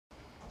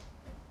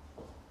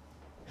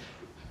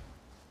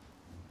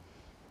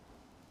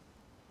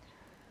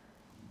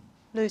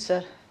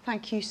Luther,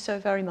 thank you so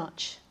very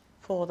much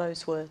for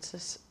those words.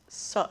 There's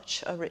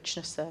such a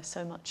richness there,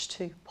 so much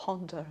to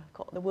ponder. I've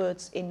got the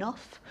words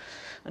enough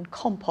and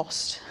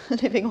compost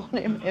living on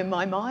in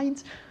my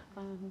mind,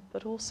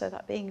 but also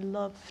that being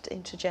loved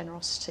into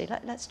generosity.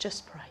 Let's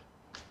just pray.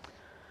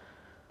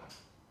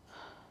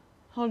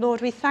 Oh Lord,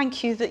 we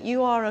thank you that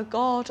you are a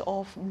God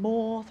of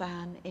more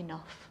than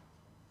enough.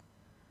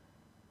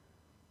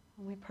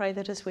 And we pray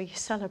that as we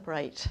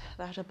celebrate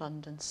that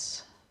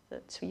abundance,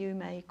 that you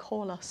may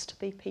call us to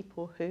be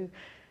people who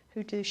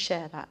do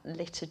share that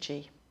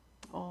liturgy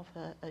of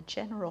a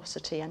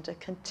generosity and a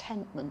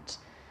contentment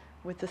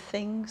with the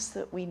things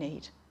that we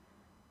need.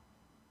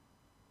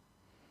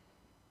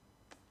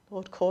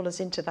 Lord, call us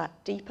into that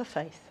deeper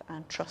faith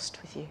and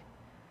trust with you.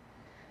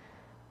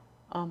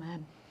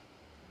 Amen.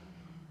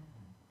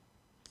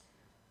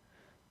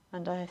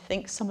 And I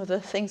think some of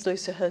the things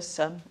Luther has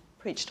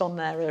preached on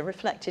there are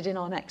reflected in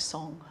our next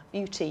song,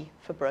 Beauty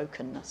for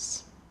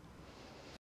Brokenness.